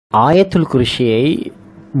ஆயத்துல் குர்சியை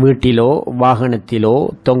வீட்டிலோ வாகனத்திலோ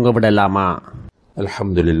தொங்கவிடலாமா?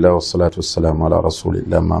 அல்ஹம்துலில்லாஹ் வஸ்ஸலாத்து வஸ்ஸலாமு அலா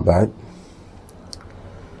ரசூலில்லாஹ் அம்மா பஅத்.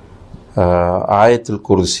 ஆயத்துல்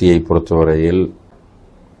குர்சியை பொறுத்தவரையில்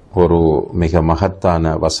ஒரு மிக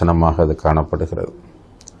மகத்தான வசனமாக அது காணப்படுகிறது.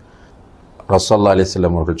 ரசூலுல்லாஹி அலைஹி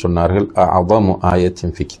வஸல்லம் அவர்கள் சொன்னார்கள், அஅதமு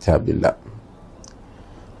ஆயத்தின் ஃபி கிதாபில்லாஹ்,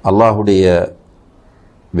 அல்லாஹுடைய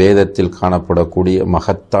வேதத்தில் காணப்படக்கூடிய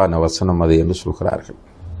மகத்தான வசனம் அது என்று சொல்கிறார்கள்.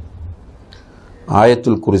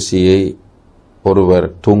 ஆயத்துல் குர்சியை ஒருவர்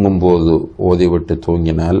தூங்கும்போது ஓதிவிட்டு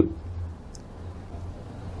தூங்கினால்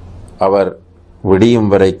அவர் விடியும்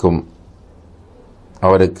வரைக்கும்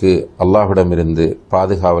அவருக்கு அல்லாஹ்விடமிருந்து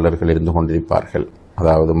பாதுகாவலர்கள் இருந்து கொண்டிருப்பார்கள்,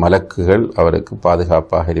 அதாவது மலக்குகள் அவருக்கு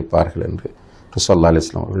பாதுகாப்பாக இருப்பார்கள் என்று ரசூலுல்லாஹி அலைஹி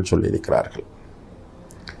வஸல்லம் அவர்கள் சொல்லியிருக்கிறார்கள்.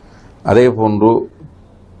 அதே போன்று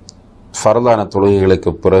ஃபர்தான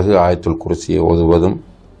தொழுகைகளுக்கு பிறகு ஆயத்துல் குர்சியை ஓதுவதும்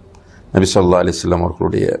நபி ஸல்லல்லாஹு அலைஹி வஸல்லம்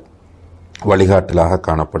அவர்களுடைய வழிகாட்டலாக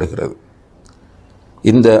காணப்படுகிறது.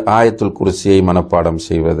 இந்த ஆயத்துல் குர்சியை மனப்பாடம்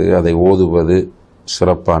செய்வது, அதை ஓதுவது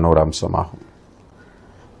சிறப்பான ஒரு அம்சமாகும்.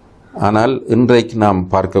 ஆனால் இன்றைக்கு நாம்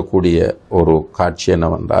பார்க்கக்கூடிய ஒரு காட்சி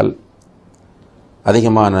என்னவென்றால்,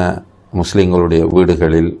 அதிகமான முஸ்லிம்களுடைய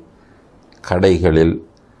வீடுகளில், கடைகளில்,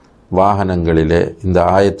 வாகனங்களிலே இந்த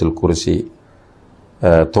ஆயத்துல் குர்சி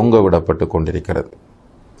தொங்க விடப்பட்டு கொண்டிருக்கிறது.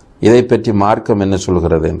 இதை பற்றி மார்க்கம் என்ன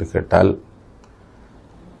சொல்கிறது என்று கேட்டால்,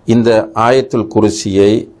 இந்த ஆயத்துல்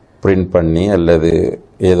குர்சியை பிரிண்ட் பண்ணி அல்லது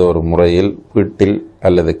ஏதோ ஒரு முறையில் வீட்டில்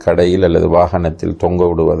அல்லது கடையில் அல்லது வாகனத்தில் தொங்க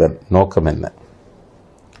விடுவதன் நோக்கம் என்ன?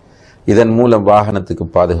 இதன் மூலம் வாகனத்துக்கு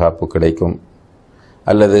பாதுகாப்பு கிடைக்கும்,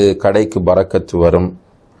 அல்லது கடைக்கு பரக்கத்து வரும்,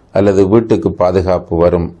 அல்லது வீட்டுக்கு பாதுகாப்பு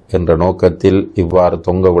வரும் என்ற நோக்கத்தில் இவ்வாறு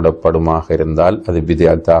தொங்க விடப்படுமாக இருந்தால் அது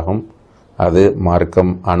பித்அத்தாகும். அது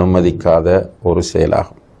மார்க்கம் அனுமதிக்காத ஒரு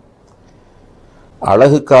செயலாகும்.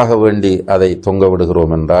 அழகுக்காக வேண்டி அதை தொங்க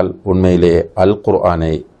விடுகிறோம் என்றால் உண்மையிலே அல்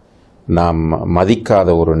குர்ஆனை நாம் மதிக்காத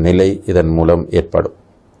ஒரு நிலை இதன் மூலம் ஏற்படும்.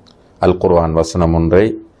 அல் குர்ஆன் வசனம் ஒன்றை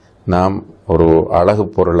நாம் ஒரு அழகு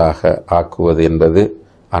பொருளாக ஆக்குவது என்பது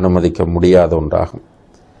அனுமதிக்க முடியாத ஒன்றாகும்.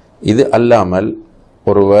 இது அல்லாமல்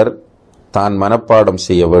ஒருவர் தான் மனப்பாடம்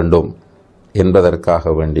செய்ய வேண்டும்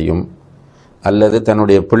என்பதற்காக வேண்டியும், அல்லது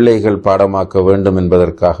தன்னுடைய பிள்ளைகள் பாடமாக்க வேண்டும்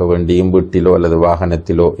என்பதற்காக வேண்டியும் வீட்டிலோ அல்லது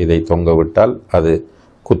வாகனத்திலோ இதை தொங்கவிட்டால் அது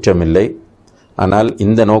குற்றமில்லை. ஆனால்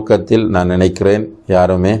இந்த நோக்கத்தில் நான் நினைக்கிறேன்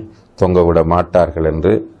யாருமே தொங்கவிட மாட்டார்கள்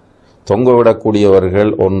என்று.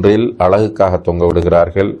 தொங்கவிடக்கூடியவர்கள் ஒன்றில் அழகுக்காக தொங்க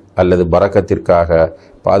விடுகிறார்கள், அல்லது பரக்கத்திற்காக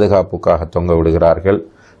பாதுகாப்புக்காக தொங்க விடுகிறார்கள்.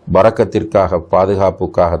 பரக்கத்திற்காக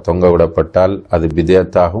பாதுகாப்புக்காக தொங்கவிடப்பட்டால் அது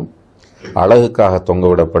பித்அத்தாகும். அழகுக்காக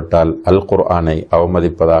தொங்கவிடப்பட்டால் அல் குர்ஆனை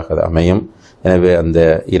அவமதிப்பதாக அமையும். எனவே அந்த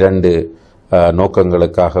இரண்டு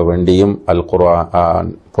நோக்கங்களுக்காக வேண்டியும் அல் குர்ஆன்,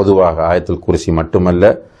 பொதுவாக ஆயத்துல் குர்சி மட்டுமல்ல,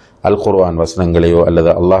 அல் குர்ஆன் வசனங்களையோ அல்லது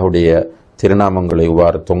அல்லாஹுடைய திருநாமங்களை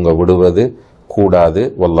இவ்வாறு தொங்க விடுவது கூடாது.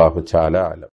 வல்லாஹு தஆலா அலம்.